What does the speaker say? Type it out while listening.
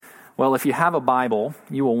Well, if you have a Bible,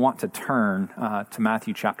 you will want to turn to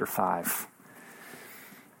Matthew chapter 5.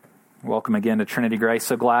 Welcome again to Trinity Grace.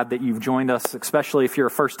 So glad that you've joined us, especially if you're a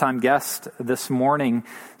first-time guest this morning.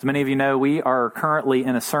 As many of you know, we are currently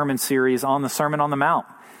in a sermon series on the Sermon on the Mount.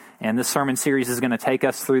 And this sermon series is going to take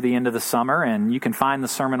us through the end of the summer. And you can find the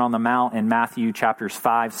Sermon on the Mount in Matthew chapters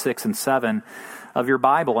 5, 6, and 7 of your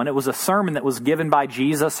Bible. And it was a sermon that was given by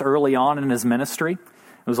Jesus early on in his ministry.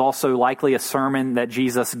 It was also likely a sermon that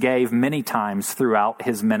Jesus gave many times throughout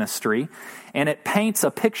his ministry. And it paints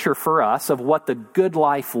a picture for us of what the good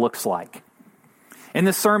life looks like. In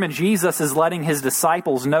this sermon, Jesus is letting his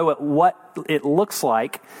disciples know what it looks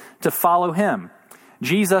like to follow him.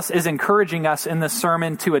 Jesus is encouraging us in this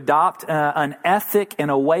sermon to adopt an ethic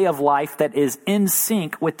and a way of life that is in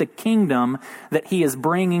sync with the kingdom that he is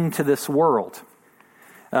bringing to this world.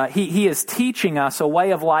 He is teaching us a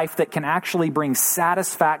way of life that can actually bring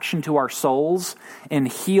satisfaction to our souls and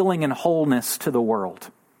healing and wholeness to the world.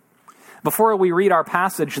 Before we read our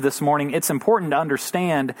passage this morning, it's important to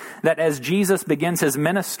understand that as Jesus begins his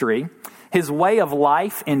ministry, his way of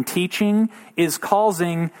life and teaching is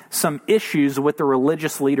causing some issues with the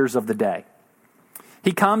religious leaders of the day.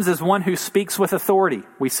 He comes as one who speaks with authority.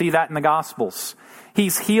 We see that in the Gospels.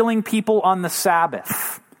 He's healing people on the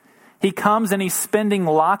Sabbath. He comes and he's spending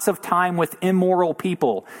lots of time with immoral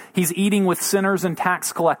people. He's eating with sinners and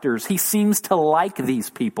tax collectors. He seems to like these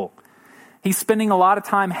people. He's spending a lot of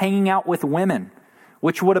time hanging out with women,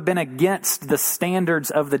 which would have been against the standards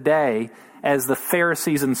of the day as the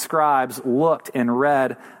Pharisees and scribes looked and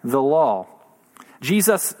read the law.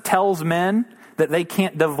 Jesus tells men that they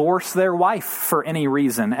can't divorce their wife for any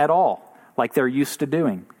reason at all, like they're used to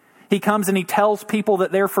doing. He comes and he tells people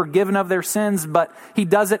that they're forgiven of their sins, but he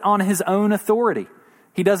does it on his own authority.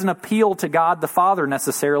 He doesn't appeal to God the Father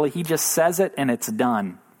necessarily. He just says it and it's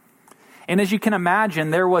done. And as you can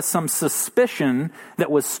imagine, there was some suspicion that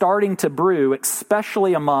was starting to brew,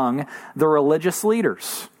 especially among the religious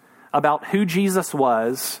leaders, about who Jesus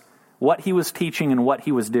was, what he was teaching, and what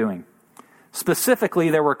he was doing. Specifically,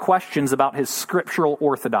 there were questions about his scriptural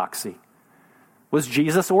orthodoxy. Was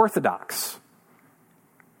Jesus orthodox?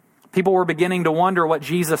 People were beginning to wonder what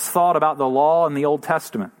Jesus thought about the law and the Old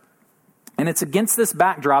Testament. And it's against this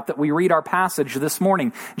backdrop that we read our passage this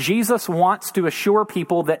morning. Jesus wants to assure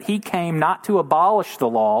people that he came not to abolish the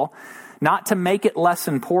law, not to make it less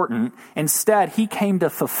important. Instead, he came to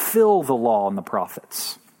fulfill the law and the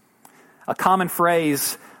prophets. A common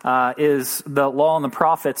phrase is the law and the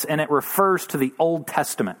prophets, and it refers to the Old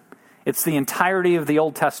Testament. It's the entirety of the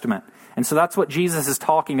Old Testament. And so that's what Jesus is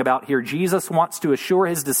talking about here. Jesus wants to assure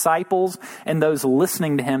his disciples and those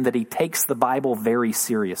listening to him that he takes the Bible very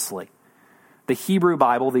seriously. The Hebrew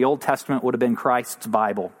Bible, the Old Testament, would have been Christ's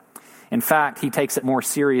Bible. In fact, he takes it more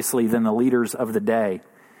seriously than the leaders of the day.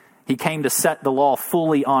 He came to set the law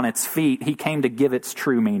fully on its feet. He came to give its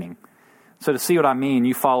true meaning. So to see what I mean,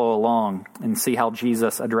 you follow along and see how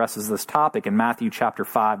Jesus addresses this topic in Matthew chapter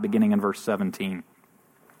 5, beginning in verse 17.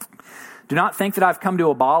 Do not think that I've come to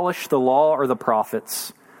abolish the law or the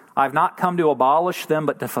prophets. I have not come to abolish them,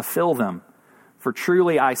 but to fulfill them. For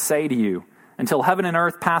truly I say to you, until heaven and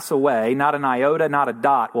earth pass away, not an iota, not a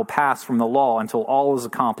dot will pass from the law until all is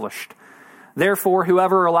accomplished. Therefore,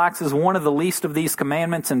 whoever relaxes one of the least of these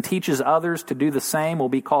commandments and teaches others to do the same will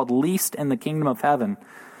be called least in the kingdom of heaven.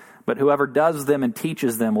 But whoever does them and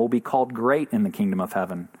teaches them will be called great in the kingdom of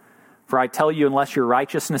heaven. For I tell you, unless your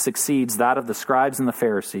righteousness exceeds that of the scribes and the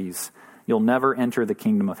Pharisees, you'll never enter the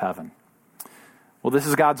kingdom of heaven. Well, this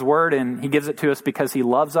is God's word, and he gives it to us because he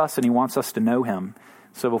loves us and he wants us to know him.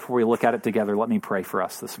 So before we look at it together, let me pray for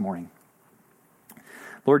us this morning.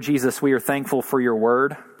 Lord Jesus, we are thankful for your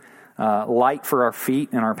word, light for our feet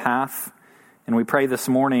and our path. And we pray this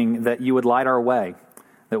morning that you would light our way,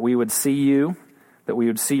 that we would see you, that we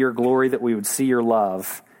would see your glory, that we would see your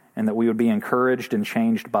love, and that we would be encouraged and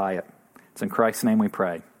changed by it. It's in Christ's name we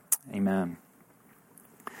pray. Amen.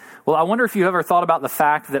 Well, I wonder if you ever thought about the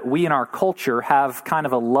fact that we in our culture have kind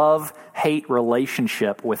of a love-hate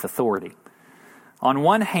relationship with authority. On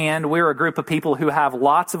one hand, we're a group of people who have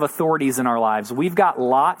lots of authorities in our lives. We've got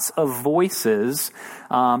lots of voices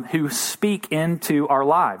who speak into our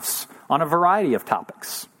lives on a variety of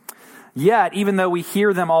topics. Yet, even though we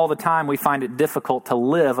hear them all the time, we find it difficult to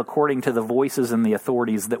live according to the voices and the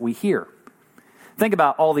authorities that we hear. Think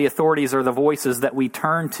about all the authorities or the voices that we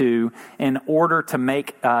turn to in order to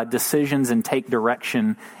make decisions and take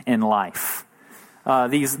direction in life.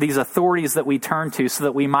 These authorities that we turn to so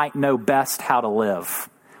that we might know best how to live.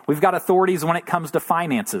 We've got authorities when it comes to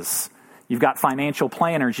finances. You've got financial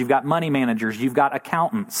planners, you've got money managers, you've got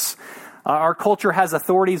accountants. Our culture has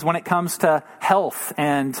authorities when it comes to health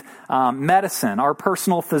and medicine, our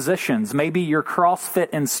personal physicians, maybe your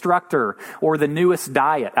CrossFit instructor or the newest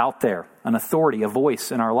diet out there, an authority, a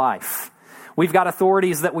voice in our life. We've got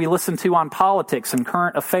authorities that we listen to on politics and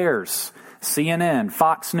current affairs, CNN,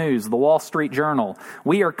 Fox News, the Wall Street Journal.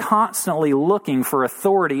 We are constantly looking for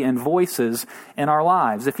authority and voices in our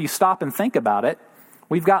lives. If you stop and think about it,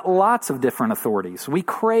 we've got lots of different authorities. We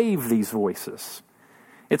crave these voices.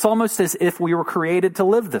 It's almost as if we were created to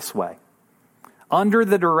live this way, under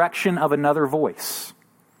the direction of another voice.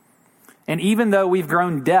 And even though we've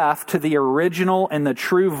grown deaf to the original and the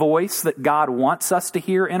true voice that God wants us to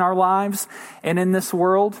hear in our lives and in this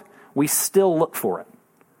world, we still look for it.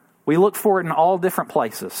 We look for it in all different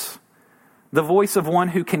places. The voice of one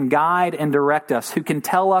who can guide and direct us, who can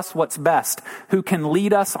tell us what's best, who can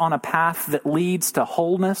lead us on a path that leads to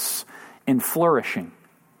wholeness and flourishing.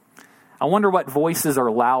 I wonder what voices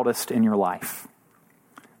are loudest in your life.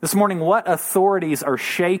 This morning, what authorities are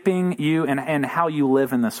shaping you and how you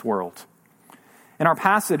live in this world? In our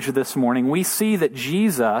passage this morning, we see that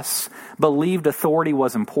Jesus believed authority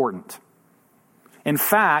was important. In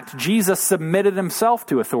fact, Jesus submitted himself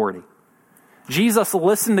to authority. Jesus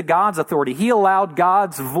listened to God's authority. He allowed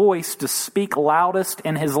God's voice to speak loudest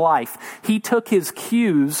in his life. He took his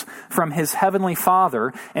cues from his heavenly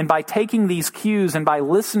Father, and by taking these cues and by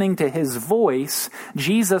listening to his voice,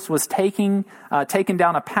 Jesus was taken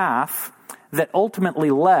down a path that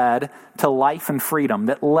ultimately led to life and freedom,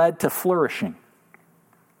 that led to flourishing.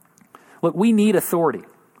 Look, we need authority.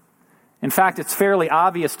 In fact, it's fairly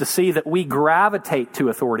obvious to see that we gravitate to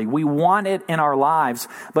authority. We want it in our lives,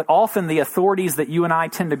 but often the authorities that you and I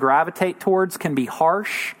tend to gravitate towards can be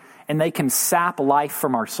harsh and they can sap life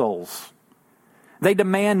from our souls. They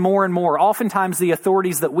demand more and more. Oftentimes the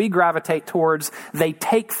authorities that we gravitate towards, they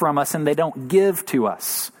take from us and they don't give to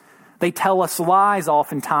us. They tell us lies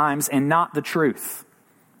oftentimes and not the truth.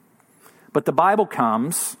 But the Bible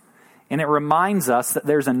comes and it reminds us that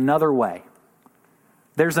there's another way.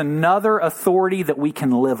 There's another authority that we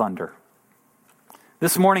can live under.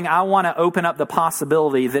 This morning, I want to open up the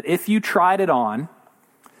possibility that if you tried it on,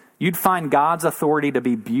 you'd find God's authority to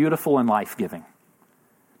be beautiful and life-giving.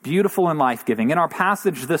 Beautiful and life-giving. In our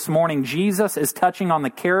passage this morning, Jesus is touching on the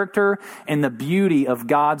character and the beauty of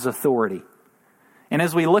God's authority. And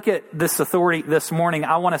as we look at this authority this morning,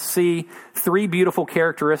 I want to see three beautiful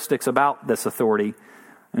characteristics about this authority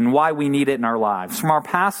and why we need it in our lives. From our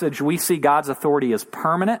passage, we see God's authority as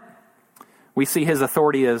permanent. We see his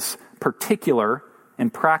authority as particular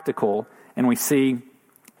and practical. And we see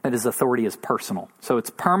that his authority is personal. So it's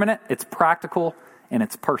permanent, it's practical, and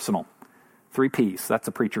it's personal. 3 P's. That's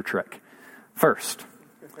a preacher trick. First,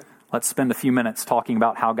 let's spend a few minutes talking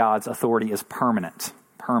about how God's authority is permanent.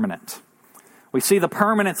 Permanent. We see the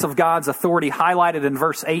permanence of God's authority highlighted in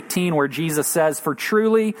verse 18 where Jesus says, "For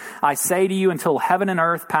truly I say to you, until heaven and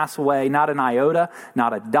earth pass away, not an iota,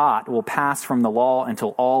 not a dot will pass from the law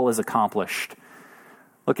until all is accomplished."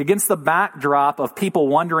 Look, against the backdrop of people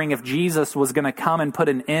wondering if Jesus was going to come and put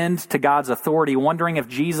an end to God's authority, wondering if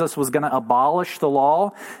Jesus was going to abolish the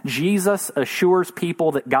law, Jesus assures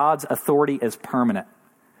people that God's authority is permanent.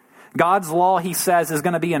 God's law, he says, is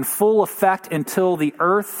going to be in full effect until the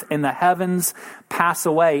earth and the heavens pass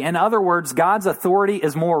away. In other words, God's authority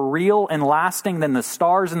is more real and lasting than the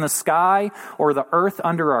stars in the sky or the earth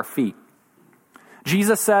under our feet.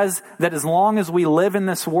 Jesus says that as long as we live in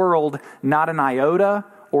this world, not an iota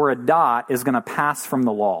or a dot is going to pass from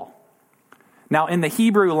the law. Now, in the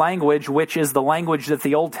Hebrew language, which is the language that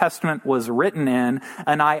the Old Testament was written in,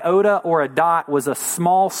 an iota or a dot was a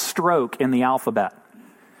small stroke in the alphabet.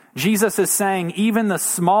 Jesus is saying even the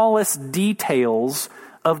smallest details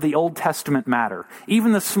of the Old Testament matter.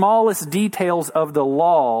 Even the smallest details of the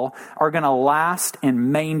law are going to last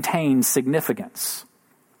and maintain significance.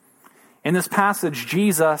 In this passage,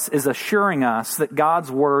 Jesus is assuring us that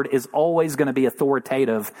God's word is always going to be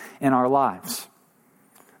authoritative in our lives.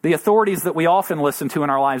 The authorities that we often listen to in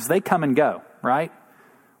our lives, they come and go, right?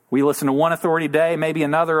 We listen to one authority today, maybe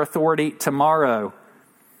another authority tomorrow.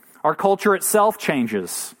 Our culture itself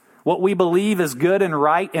changes. What we believe is good and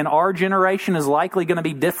right in our generation is likely going to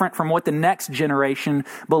be different from what the next generation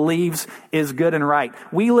believes is good and right.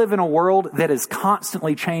 We live in a world that is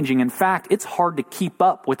constantly changing. In fact, it's hard to keep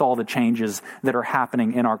up with all the changes that are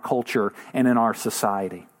happening in our culture and in our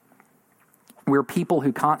society. We're people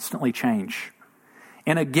who constantly change.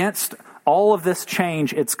 And against all of this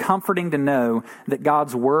change, it's comforting to know that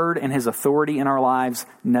God's word and his authority in our lives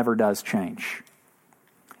never does change.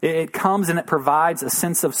 It comes and it provides a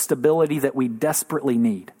sense of stability that we desperately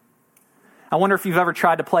need. I wonder if you've ever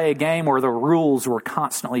tried to play a game where the rules were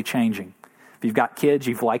constantly changing. If you've got kids,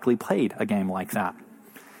 you've likely played a game like that.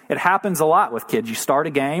 It happens a lot with kids. You start a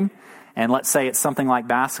game, and let's say it's something like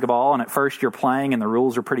basketball, and at first you're playing and the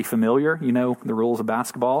rules are pretty familiar. You know the rules of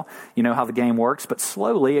basketball. You know how the game works. But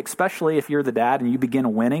slowly, especially if you're the dad and you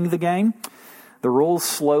begin winning the game, the rules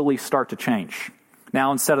slowly start to change.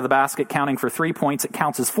 Now, instead of the basket counting for 3 points, it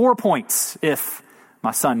counts as 4 points if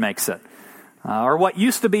my son makes it. Or what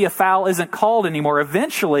used to be a foul isn't called anymore.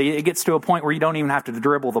 Eventually, it gets to a point where you don't even have to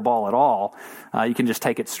dribble the ball at all. You can just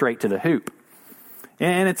take it straight to the hoop.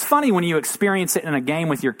 And it's funny when you experience it in a game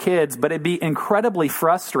with your kids, but it'd be incredibly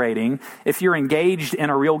frustrating if you're engaged in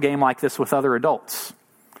a real game like this with other adults.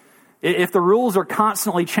 If the rules are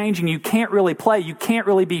constantly changing, you can't really play. You can't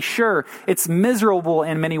really be sure. It's miserable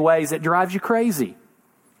in many ways. It drives you crazy.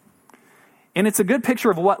 And it's a good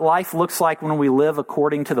picture of what life looks like when we live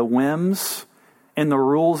according to the whims and the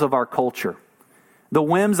rules of our culture, the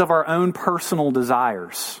whims of our own personal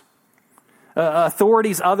desires.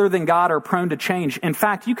 Authorities other than God are prone to change. In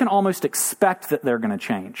fact, you can almost expect that they're going to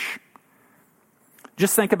change.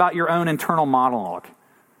 Just think about your own internal monologue,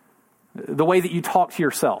 the way that you talk to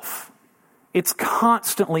yourself. It's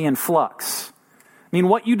constantly in flux. I mean,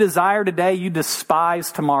 what you desire today, you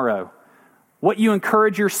despise tomorrow. What you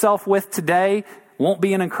encourage yourself with today won't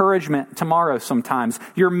be an encouragement tomorrow sometimes.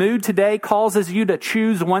 Your mood today causes you to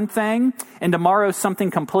choose one thing, and tomorrow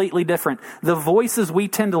something completely different. The voices we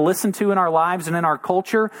tend to listen to in our lives and in our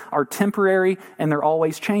culture are temporary, and they're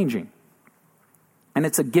always changing. And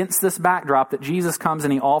it's against this backdrop that Jesus comes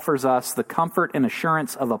and he offers us the comfort and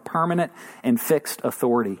assurance of a permanent and fixed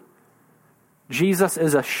authority. Jesus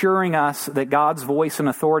is assuring us that God's voice and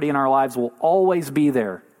authority in our lives will always be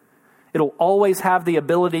there. It'll always have the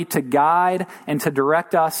ability to guide and to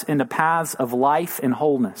direct us into paths of life and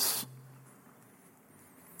wholeness.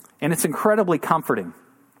 And it's incredibly comforting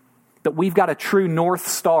that we've got a true North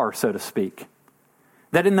Star, so to speak.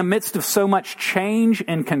 That in the midst of so much change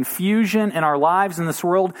and confusion in our lives in this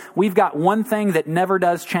world, we've got one thing that never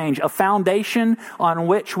does change, a foundation on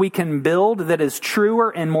which we can build that is truer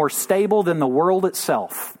and more stable than the world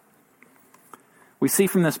itself. We see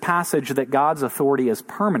from this passage that God's authority is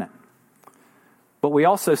permanent. But we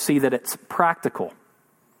also see that it's practical.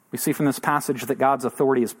 We see from this passage that God's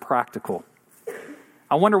authority is practical.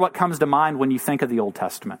 I wonder what comes to mind when you think of the Old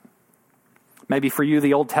Testament. Maybe for you,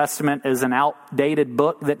 the Old Testament is an outdated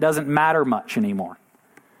book that doesn't matter much anymore.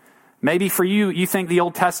 Maybe for you, you think the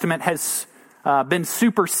Old Testament has been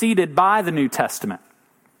superseded by the New Testament.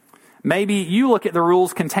 Maybe you look at the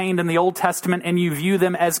rules contained in the Old Testament and you view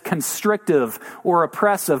them as constrictive or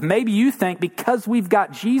oppressive. Maybe you think because we've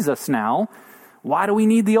got Jesus now, why do we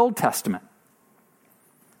need the Old Testament?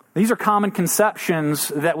 These are common conceptions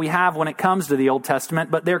that we have when it comes to the Old Testament,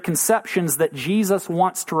 but they're conceptions that Jesus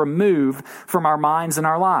wants to remove from our minds and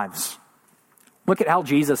our lives. Look at how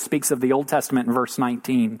Jesus speaks of the Old Testament in verse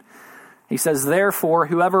 19. He says, "Therefore,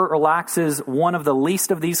 whoever relaxes one of the least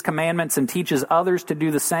of these commandments and teaches others to do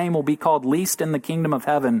the same will be called least in the kingdom of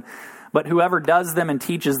heaven. But whoever does them and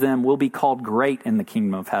teaches them will be called great in the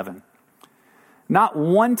kingdom of heaven." Not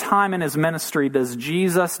one time in his ministry does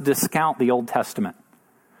Jesus discount the Old Testament.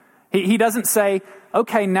 He doesn't say,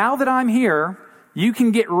 okay, now that I'm here, you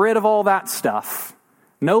can get rid of all that stuff.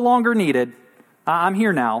 No longer needed. I'm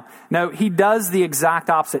here now. No, he does the exact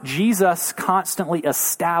opposite. Jesus constantly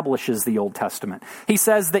establishes the Old Testament. He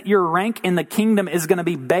says that your rank in the kingdom is going to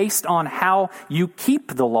be based on how you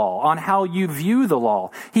keep the law, on how you view the law.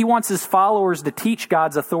 He wants his followers to teach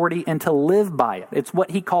God's authority and to live by it. It's what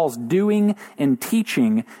he calls doing and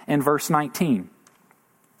teaching in verse 19.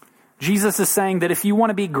 Jesus is saying that if you want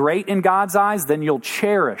to be great in God's eyes, then you'll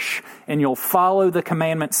cherish and you'll follow the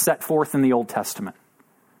commandments set forth in the Old Testament.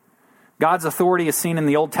 God's authority, as seen in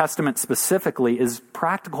the Old Testament specifically, is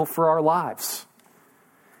practical for our lives.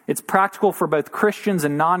 It's practical for both Christians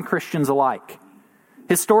and non-Christians alike.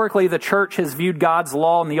 Historically, the church has viewed God's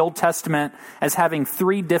law in the Old Testament as having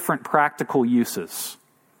three different practical uses.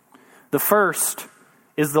 The first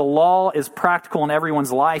is the law is practical in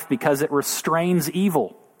everyone's life because it restrains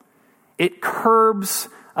evil. It curbs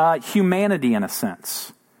humanity in a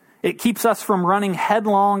sense. It keeps us from running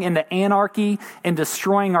headlong into anarchy and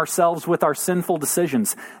destroying ourselves with our sinful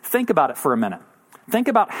decisions. Think about it for a minute. Think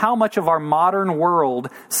about how much of our modern world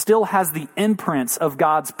still has the imprints of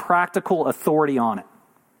God's practical authority on it.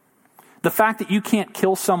 The fact that you can't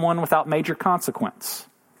kill someone without major consequence.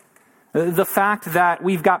 The fact that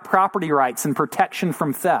we've got property rights and protection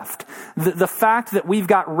from theft. The fact that we've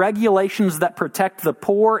got regulations that protect the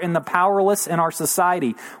poor and the powerless in our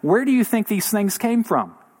society. Where do you think these things came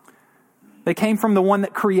from? They came from the one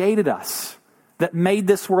that created us. that made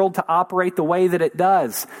this world to operate the way that it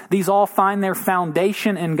does. These all find their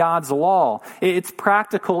foundation in God's law. It's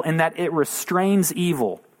practical in that it restrains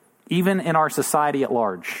evil, even in our society at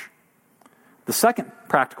large. The second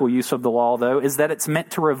practical use of the law, though, is that it's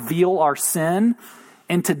meant to reveal our sin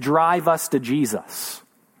and to drive us to Jesus.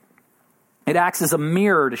 It acts as a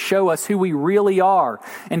mirror to show us who we really are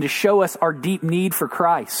and to show us our deep need for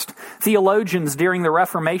Christ. Theologians during the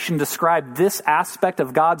Reformation described this aspect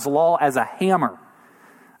of God's law as a hammer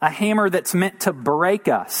that's meant to break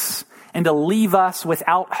us and to leave us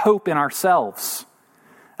without hope in ourselves.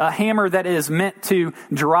 A hammer that is meant to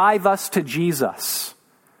drive us to Jesus.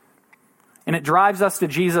 And it drives us to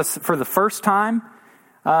Jesus for the first time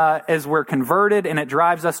as we're converted, and it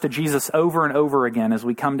drives us to Jesus over and over again as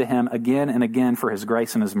we come to him again and again for his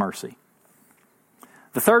grace and his mercy.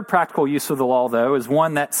 The third practical use of the law, though, is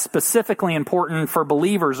one that's specifically important for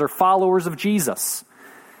believers or followers of Jesus.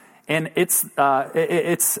 And it's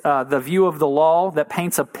the view of the law that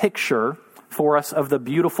paints a picture for us of the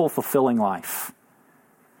beautiful, fulfilling life.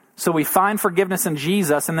 So we find forgiveness in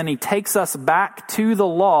Jesus, and then he takes us back to the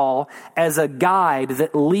law as a guide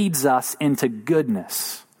that leads us into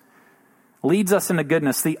goodness.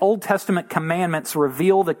 The Old Testament commandments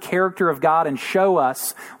reveal the character of God and show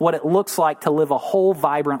us what it looks like to live a whole,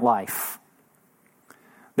 vibrant life.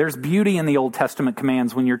 There's beauty in the Old Testament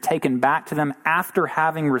commands when you're taken back to them after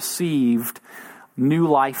having received new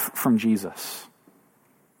life from Jesus.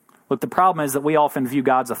 Look, the problem is that we often view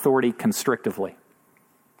God's authority constrictively.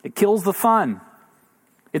 It kills the fun.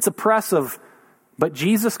 It's oppressive. But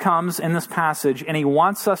Jesus comes in this passage and he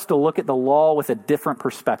wants us to look at the law with a different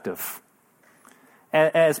perspective.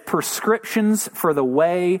 As prescriptions for the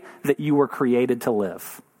way that you were created to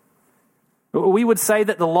live. We would say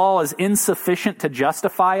that the law is insufficient to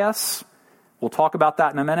justify us. We'll talk about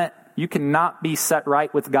that in a minute. You cannot be set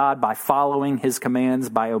right with God by following his commands,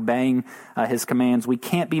 by obeying his commands. We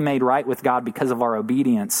can't be made right with God because of our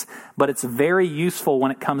obedience, but it's very useful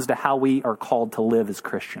when it comes to how we are called to live as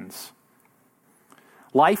Christians.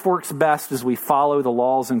 Life works best as we follow the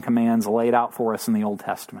laws and commands laid out for us in the Old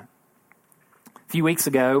Testament. A few weeks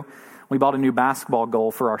ago, we bought a new basketball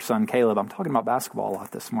goal for our son Caleb. I'm talking about basketball a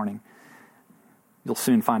lot this morning. You'll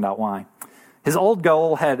soon find out why. His old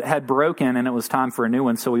goal had broken and it was time for a new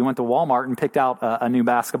one, so we went to Walmart and picked out a new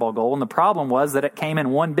basketball goal. And the problem was that it came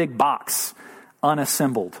in one big box,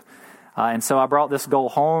 unassembled. And so I brought this goal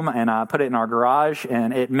home and I put it in our garage,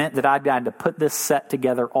 and it meant that I had to put this set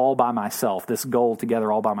together all by myself, this goal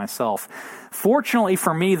together all by myself. Fortunately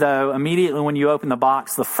for me, though, immediately when you open the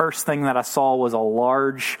box, the first thing that I saw was a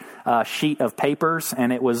large sheet of papers,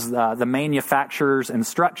 and it was the manufacturer's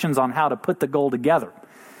instructions on how to put the goal together.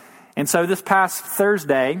 And so this past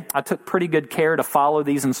Thursday, I took pretty good care to follow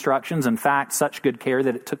these instructions. In fact, such good care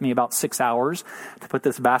that it took me about 6 hours to put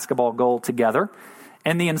this basketball goal together.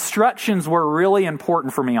 And the instructions were really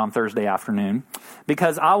important for me on Thursday afternoon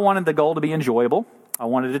because I wanted the goal to be enjoyable. I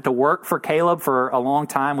wanted it to work for Caleb for a long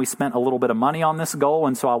time. We spent a little bit of money on this goal,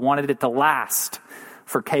 and so I wanted it to last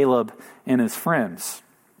for Caleb and his friends.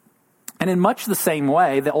 And in much the same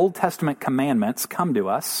way, the Old Testament commandments come to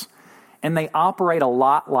us, and they operate a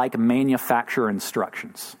lot like manufacturer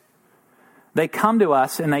instructions. They come to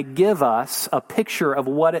us and they give us a picture of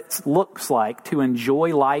what it looks like to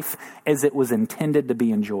enjoy life as it was intended to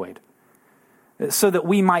be enjoyed, so that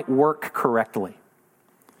we might work correctly.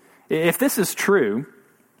 If this is true,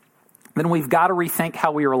 then we've got to rethink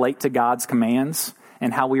how we relate to God's commands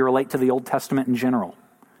and how we relate to the Old Testament in general.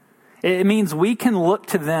 It means we can look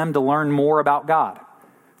to them to learn more about God.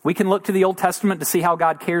 We can look to the Old Testament to see how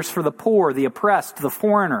God cares for the poor, the oppressed, the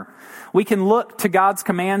foreigner. We can look to God's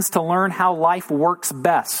commands to learn how life works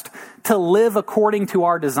best, to live according to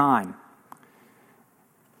our design.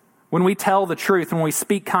 When we tell the truth, when we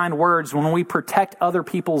speak kind words, when we protect other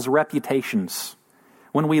people's reputations,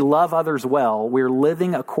 when we love others well, we're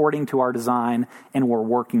living according to our design and we're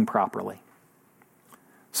working properly.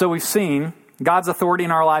 So we've seen God's authority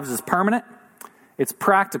in our lives is permanent, it's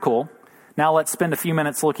practical. Now let's spend a few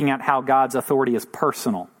minutes looking at how God's authority is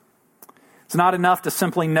personal. It's not enough to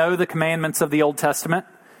simply know the commandments of the Old Testament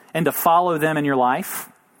and to follow them in your life.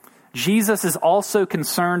 Jesus is also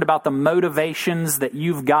concerned about the motivations that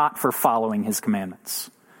you've got for following his commandments.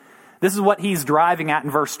 This is what he's driving at in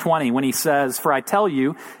verse 20 when he says, "For I tell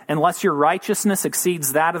you, unless your righteousness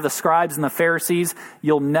exceeds that of the scribes and the Pharisees,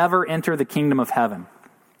 you'll never enter the kingdom of heaven."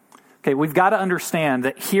 Okay, we've got to understand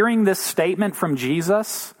that hearing this statement from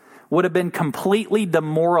Jesus would have been completely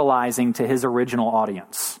demoralizing to his original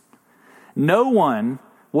audience. No one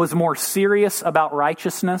was more serious about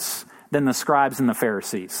righteousness than the scribes and the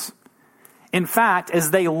Pharisees. In fact,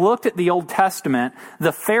 as they looked at the Old Testament,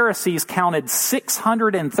 the Pharisees counted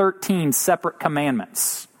 613 separate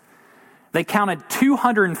commandments. They counted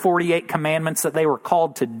 248 commandments that they were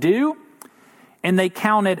called to do, and they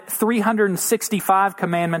counted 365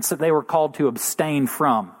 commandments that they were called to abstain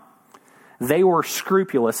from. They were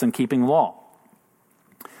scrupulous in keeping law.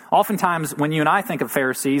 Oftentimes, when you and I think of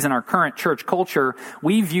Pharisees in our current church culture,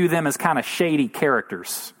 we view them as kind of shady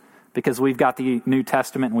characters because we've got the New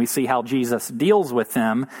Testament and we see how Jesus deals with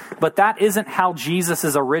them. But that isn't how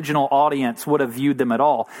Jesus' original audience would have viewed them at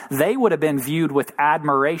all. They would have been viewed with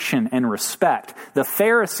admiration and respect. The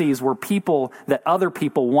Pharisees were people that other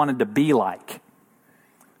people wanted to be like.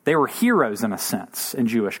 They were heroes in a sense in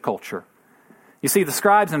Jewish culture. You see, the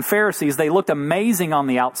scribes and Pharisees, they looked amazing on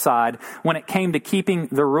the outside. When it came to keeping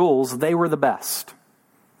the rules, they were the best.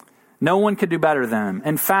 No one could do better than them.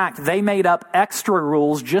 In fact, they made up extra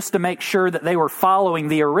rules just to make sure that they were following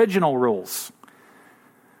the original rules.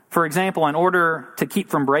 For example, in order to keep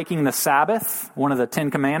from breaking the Sabbath, one of the 10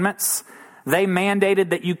 Commandments, they mandated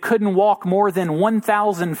that you couldn't walk more than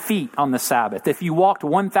 1,000 feet on the Sabbath. If you walked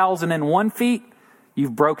 1,001 feet,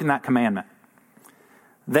 you've broken that commandment.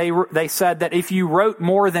 They said that if you wrote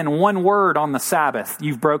more than one word on the Sabbath,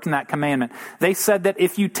 you've broken that commandment. They said that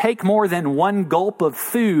if you take more than one gulp of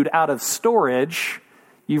food out of storage,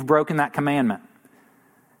 you've broken that commandment.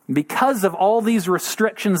 Because of all these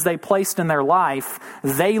restrictions they placed in their life,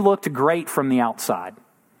 they looked great from the outside.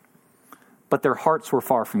 But their hearts were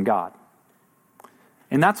far from God.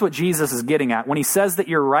 And that's what Jesus is getting at. When he says that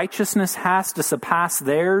your righteousness has to surpass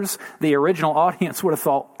theirs, the original audience would have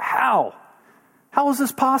thought, how? How is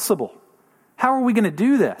this possible? How are we going to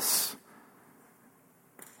do this?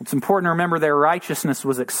 It's important to remember their righteousness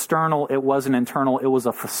was external. It wasn't internal. It was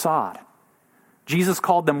a facade. Jesus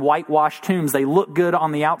called them whitewashed tombs. They look good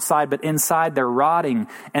on the outside, but inside they're rotting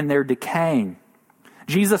and they're decaying.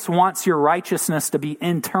 Jesus wants your righteousness to be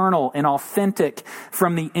internal and authentic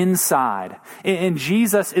from the inside. And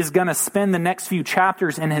Jesus is going to spend the next few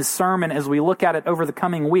chapters in his sermon as we look at it over the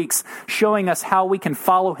coming weeks, showing us how we can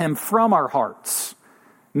follow him from our hearts,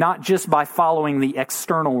 not just by following the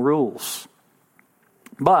external rules.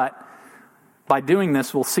 But by doing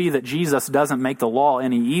this, we'll see that Jesus doesn't make the law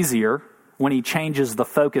any easier when he changes the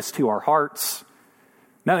focus to our hearts.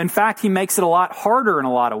 No, in fact, he makes it a lot harder in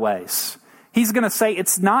a lot of ways. He's going to say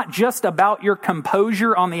it's not just about your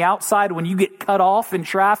composure on the outside when you get cut off in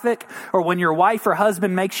traffic or when your wife or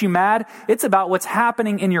husband makes you mad. It's about what's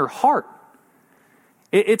happening in your heart.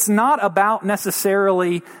 It's not about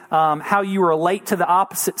necessarily how you relate to the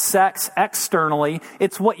opposite sex externally.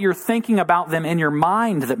 It's what you're thinking about them in your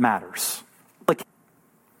mind that matters. Like,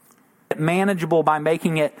 manageable by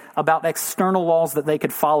making it about external laws that they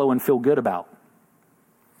could follow and feel good about.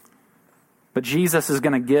 But Jesus is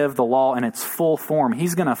going to give the law in its full form.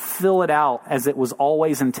 He's going to fill it out as it was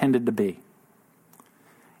always intended to be.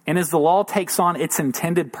 And as the law takes on its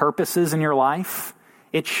intended purposes in your life,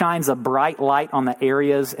 it shines a bright light on the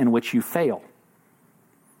areas in which you fail,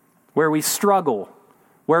 where we struggle,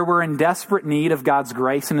 where we're in desperate need of God's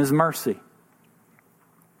grace and his mercy.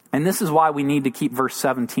 And this is why we need to keep verse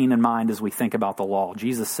 17 in mind as we think about the law.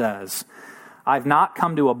 Jesus says, I've not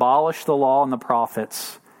come to abolish the law and the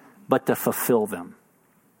prophets, but to fulfill them.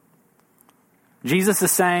 Jesus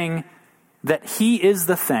is saying that he is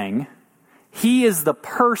the thing. He is the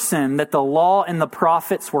person that the law and the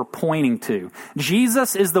prophets were pointing to.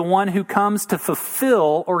 Jesus is the one who comes to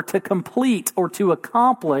fulfill or to complete or to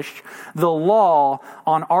accomplish the law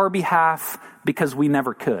on our behalf because we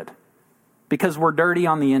never could. Because we're dirty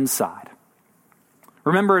on the inside.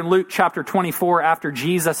 Remember in Luke chapter 24, after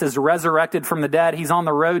Jesus is resurrected from the dead, he's on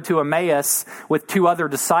the road to Emmaus with 2 other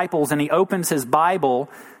disciples, and he opens his Bible,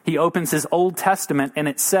 he opens his Old Testament, and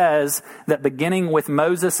it says that beginning with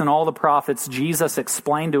Moses and all the prophets, Jesus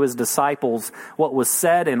explained to his disciples what was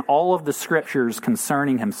said in all of the scriptures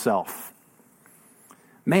concerning himself.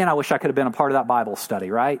 Man, I wish I could have been a part of that Bible study,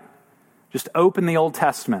 right? Just open the Old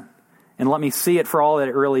Testament and let me see it for all that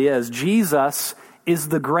it really is. Jesus is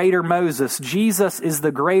the greater Moses. Jesus is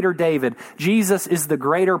the greater David. Jesus is the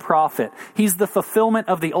greater prophet. He's the fulfillment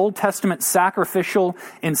of the Old Testament sacrificial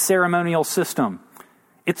and ceremonial system.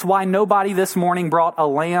 It's why nobody this morning brought a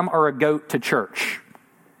lamb or a goat to church.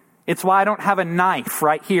 It's why I don't have a knife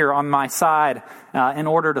right here on my side in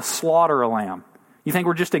order to slaughter a lamb. You think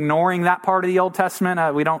we're just ignoring that part of the Old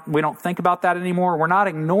Testament? We don't think about that anymore. We're not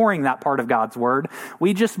ignoring that part of God's word.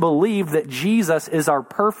 We just believe that Jesus is our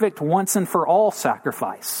perfect once and for all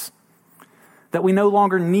sacrifice. that we no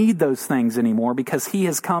longer need those things anymore because he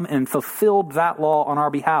has come and fulfilled that law on our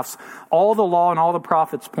behalf. All the law and all the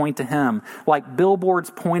prophets point to him, like billboards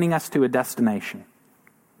pointing us to a destination.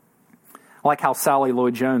 I like how Sally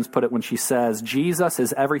Lloyd-Jones put it when she says, Jesus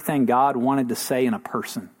is everything God wanted to say in a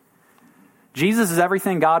person. Jesus is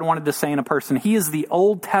everything God wanted to say in a person. He is the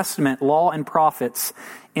Old Testament law and prophets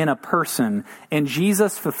in a person. And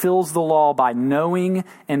Jesus fulfills the law by knowing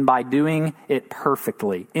and by doing it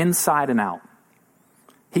perfectly, inside and out.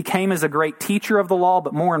 He came as a great teacher of the law,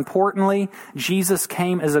 but more importantly, Jesus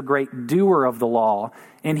came as a great doer of the law,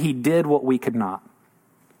 and he did what we could not.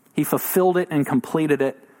 He fulfilled it and completed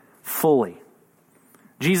it fully.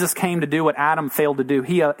 Jesus came to do what Adam failed to do.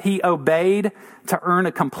 He obeyed to earn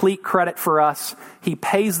a complete credit for us. He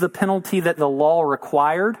pays the penalty that the law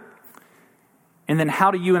required. And then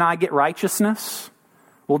how do you and I get righteousness?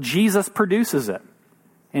 Well, Jesus produces it,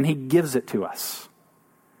 and he gives it to us.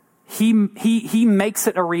 He makes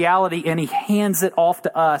it a reality, and he hands it off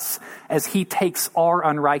to us as he takes our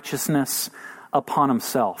unrighteousness upon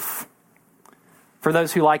himself. For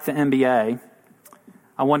those who like the NBA,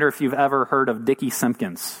 I wonder if you've ever heard of Dickie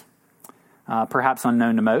Simpkins. Perhaps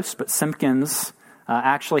unknown to most, but Simpkins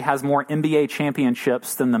actually has more NBA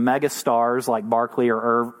championships than the mega stars like Barkley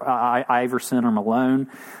or Iverson or Malone.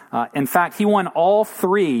 In fact, he won all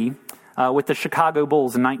three with the Chicago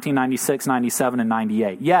Bulls in 1996, 97, and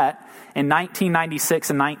 98. Yet, in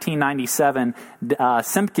 1996 and 1997,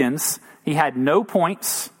 Simpkins, he had no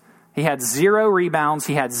points, he had 0 rebounds,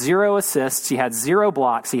 he had 0 assists, he had 0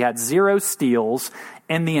 blocks, he had 0 steals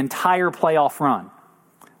in the entire playoff run.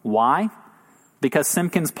 Why? Because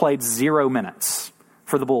Simpkins played 0 minutes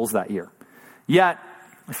for the Bulls that year. Yet,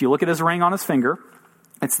 if you look at his ring on his finger,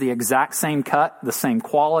 it's the exact same cut, the same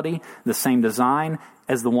quality, the same design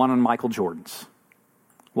as the one on Michael Jordan's.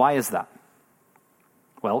 Why is that?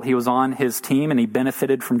 Well, he was on his team and he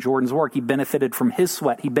benefited from Jordan's work. He benefited from his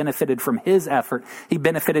sweat. He benefited from his effort. He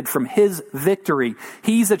benefited from his victory.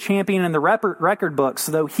 He's a champion in the record books,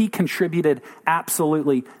 though he contributed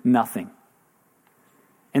absolutely nothing.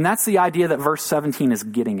 And that's the idea that verse 17 is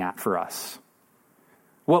getting at for us.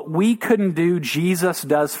 What we couldn't do, Jesus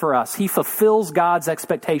does for us. He fulfills God's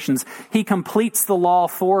expectations. He completes the law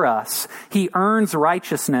for us. He earns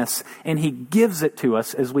righteousness, and he gives it to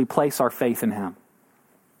us as we place our faith in him.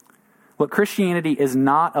 Look, Christianity is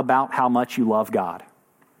not about how much you love God.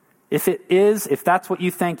 If that's what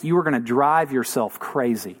you think, you are going to drive yourself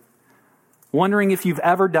crazy, wondering if you've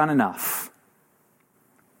ever done enough.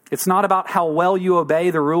 It's not about how well you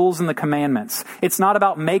obey the rules and the commandments. It's not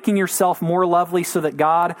about making yourself more lovely so that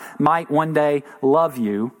God might one day love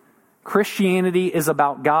you. Christianity is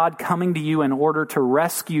about God coming to you in order to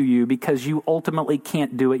rescue you because you ultimately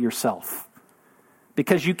can't do it yourself,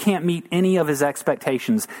 because you can't meet any of his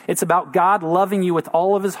expectations. It's about God loving you with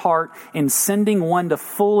all of his heart and sending one to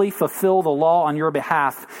fully fulfill the law on your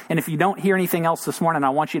behalf. And if you don't hear anything else this morning, I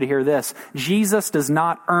want you to hear this. Jesus does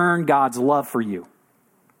not earn God's love for you.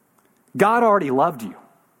 God already loved you.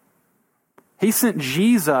 He sent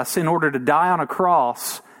Jesus in order to die on a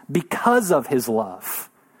cross because of his love,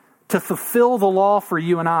 to fulfill the law for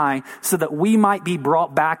you and I so that we might be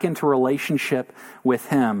brought back into relationship with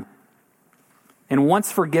him. And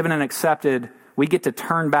once forgiven and accepted, we get to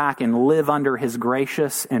turn back and live under his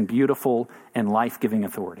gracious and beautiful and life-giving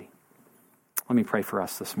authority. Let me pray for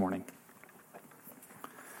us this morning.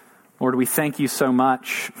 Lord, we thank you so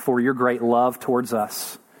much for your great love towards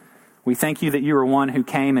us. We thank you that you are one who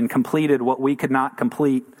came and completed what we could not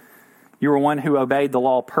complete. You are one who obeyed the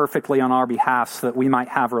law perfectly on our behalf so that we might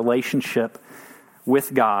have relationship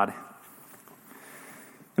with God.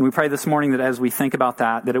 And we pray this morning that as we think about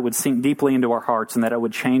that it would sink deeply into our hearts and that it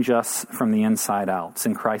would change us from the inside out. It's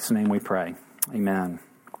in Christ's name we pray. Amen.